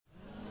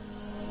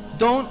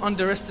don't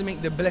underestimate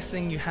the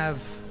blessing you have,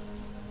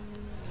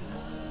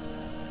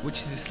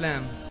 which is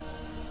Islam.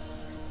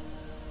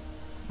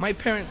 My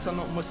parents are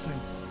not Muslim.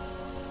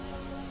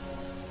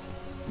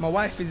 My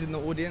wife is in the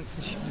audience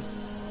and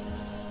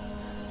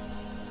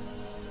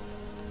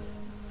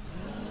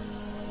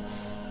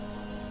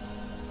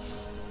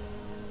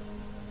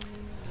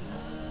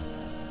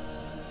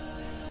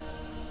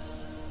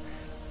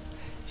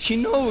she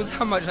knows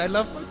how much I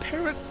love my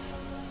parents.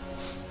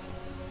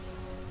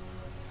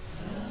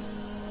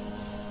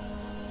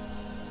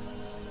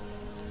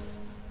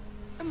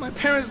 And my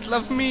parents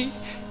love me.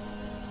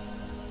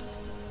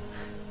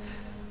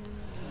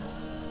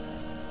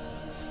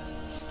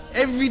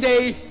 Every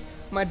day,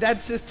 my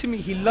dad says to me,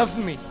 he loves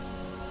me.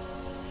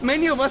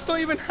 Many of us don't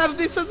even have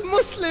this as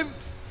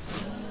Muslims.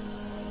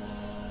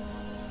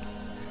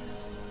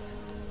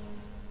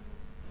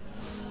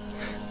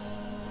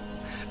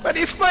 But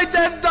if my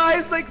dad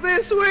dies like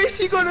this, where is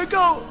he gonna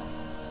go?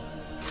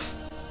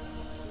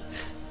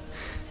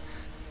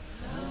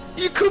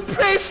 You could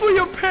pray for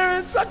your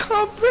parents. I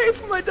can't pray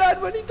for my dad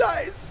when he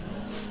dies.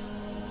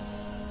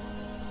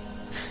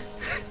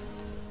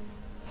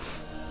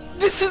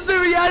 This is the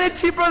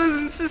reality, brothers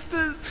and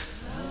sisters.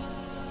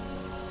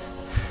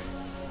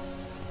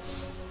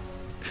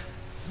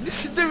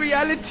 This is the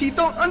reality.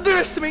 Don't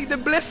underestimate the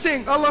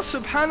blessing Allah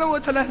subhanahu wa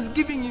ta'ala has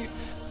given you.